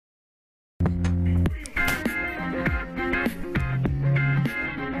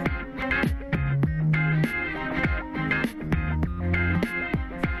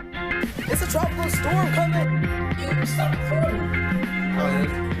tropical storm coming. You stop recording. Oh, the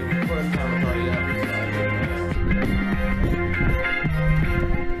recording time already up.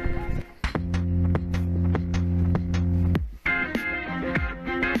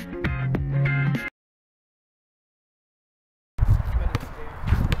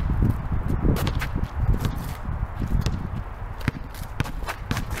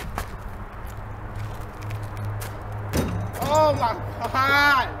 Oh my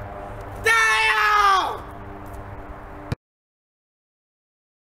God! Damn!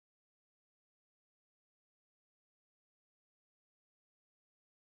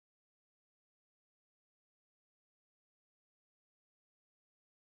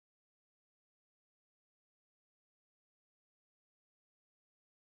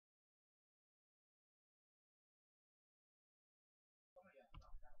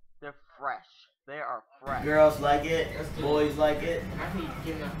 They're fresh. They are fresh. Girls like it, boys like it, I think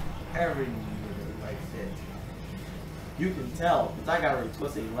you know. everyone likes it. You can tell, because I got really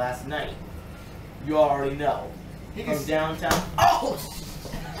twisted last night. You already know. From downtown. Oh!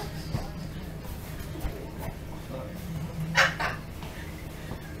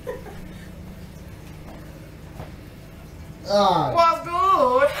 What's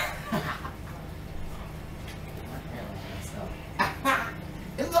good?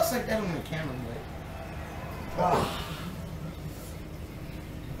 It looks like that on the camera, but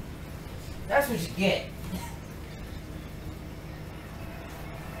That's what you get.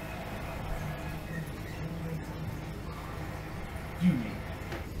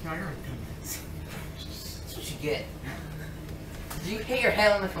 That's what you get. Did you hit your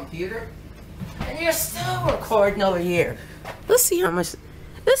head on the computer? And you're still recording over here. Let's see how much.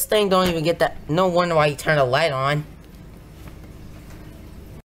 This thing don't even get that. No wonder why you turn the light on.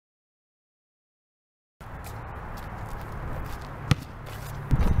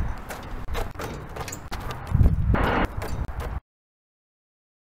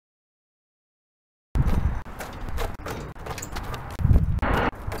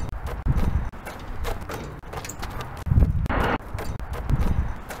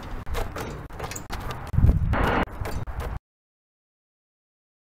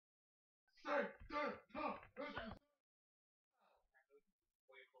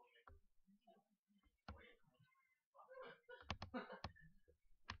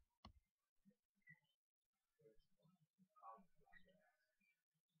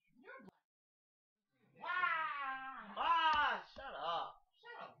 Shut up.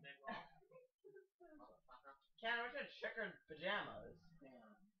 Shut up, nigga. Can't wear your checkered pajamas.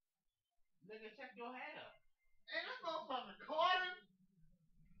 Damn. Nigga, check your hair. Hey, this motherfucker recording?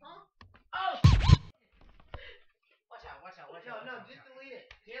 Huh? Oh! Watch out. No, just delete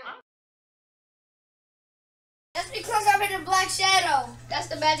it. That's because I'm in a black shadow. That's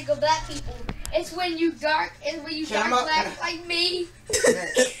the magic of black people. It's when you dark black like me.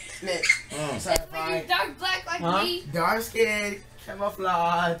 Nick. It's when you dark black like me. Dark skin,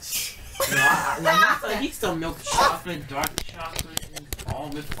 camouflage. No, he's still milk chocolate, dark chocolate, and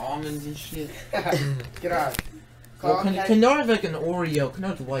almonds and shit. Get out. Well, Canard's like an Oreo.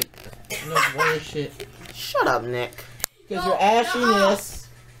 Canard's white. Canard's white as shit. Shut up, Nick. Because your ashiness.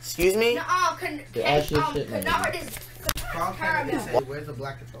 Excuse me? No, The ashy shit. Canard is caramel. Where's the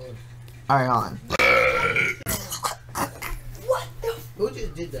black controller? Alright, on. What the? Who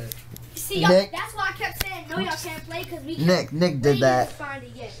just did that? See, Nick. that's why I kept saying no, y'all can't play because we can't. Nick we did that. didn't find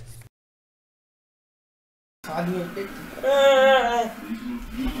it yet.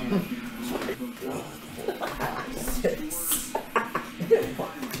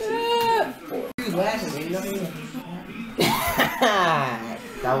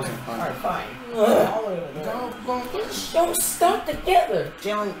 That wasn't fun. Alright, fine. Get your stuff together.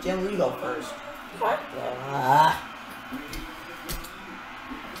 Jalen, you go first. What?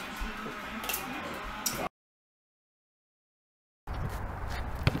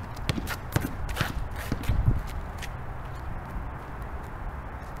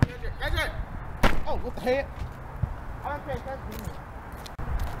 Oh, what the heck? I don't care if that's me.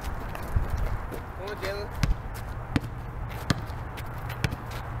 Come on, Jalen.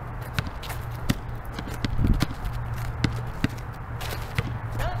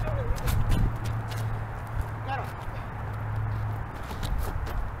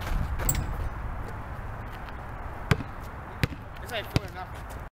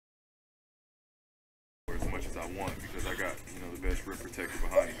 As much as I want because I got, the best rim protector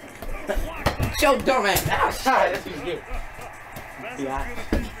behind me. Show dumb ass. That's what you do. Yeah.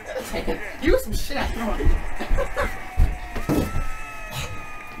 You some shit I know.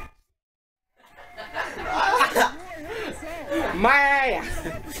 My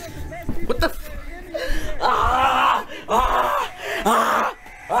What the? Ah! Ah! Ah!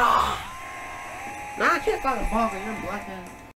 Ah! Nah, I can't find a ball, you're black ass.